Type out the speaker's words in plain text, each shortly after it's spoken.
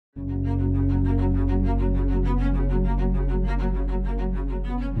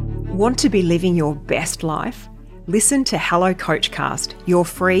Want to be living your best life? Listen to Hello CoachCast, your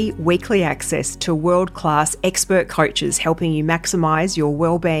free weekly access to world-class expert coaches helping you maximise your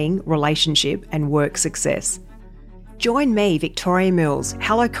wellbeing, relationship and work success. Join me, Victoria Mills,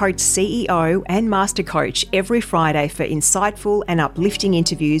 Hello Coach CEO and Master Coach, every Friday for insightful and uplifting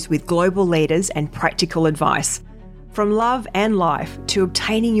interviews with global leaders and practical advice. From love and life to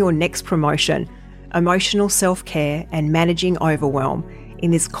obtaining your next promotion, emotional self-care and managing overwhelm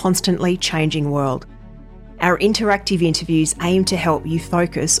in this constantly changing world. Our interactive interviews aim to help you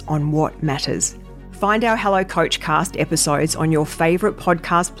focus on what matters. Find our Hello CoachCast episodes on your favourite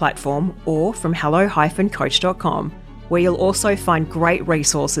podcast platform or from hello-coach.com, where you'll also find great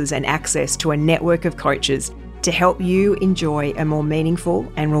resources and access to a network of coaches to help you enjoy a more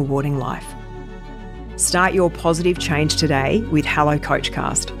meaningful and rewarding life. Start your positive change today with Hello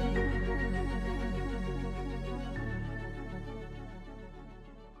CoachCast.